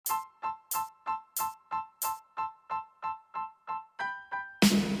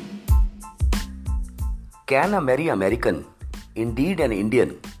Can a merry American, indeed an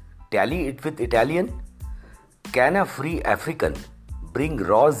Indian, tally it with Italian? Can a free African bring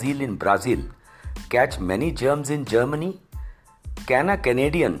raw zeal in Brazil, catch many germs in Germany? Can a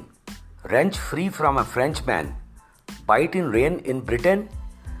Canadian wrench free from a Frenchman, bite in rain in Britain?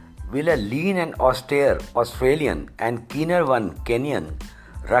 Will a lean and austere Australian and keener one Kenyan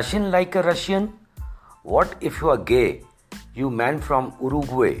rush in like a Russian? What if you are gay, you man from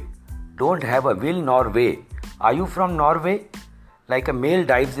Uruguay, don't have a will nor way? Are you from Norway? Like a male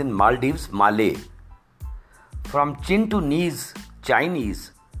dives in Maldives, Malay. From chin to knees,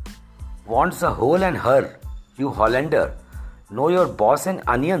 Chinese wants a hole and her, you Hollander. Know your boss and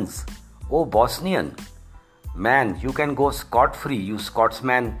onions, oh Bosnian. Man, you can go scot-free, you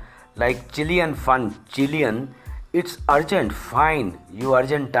Scotsman. Like Chilean fun, Chilean. It's urgent, fine, you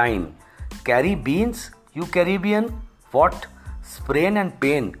Argentine. Carry beans, you Caribbean. What? Sprain and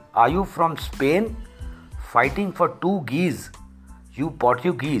pain. Are you from Spain? Fighting for two geese, you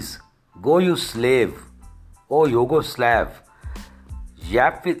Portuguese. Go, you slave, oh Yugoslav.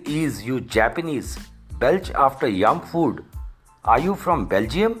 Yap with ease, you Japanese. Belch after yum food. Are you from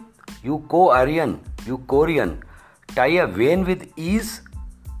Belgium? You Co-Aryan, you Korean. Tie a vein with ease,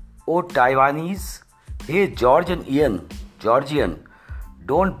 oh Taiwanese. Hey George and Ian, Georgian.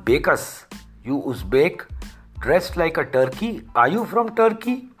 Don't bake us, you Uzbek. Dressed like a turkey. Are you from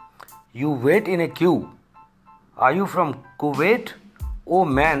Turkey? You wait in a queue. Are you from Kuwait? Oh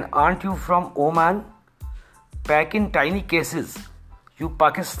man, aren't you from Oman? Pack in tiny cases. You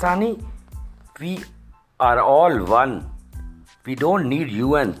Pakistani? We are all one. We don't need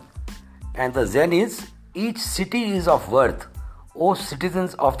UN. And the Zen is, each city is of worth. O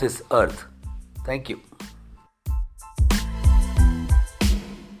citizens of this earth. Thank you.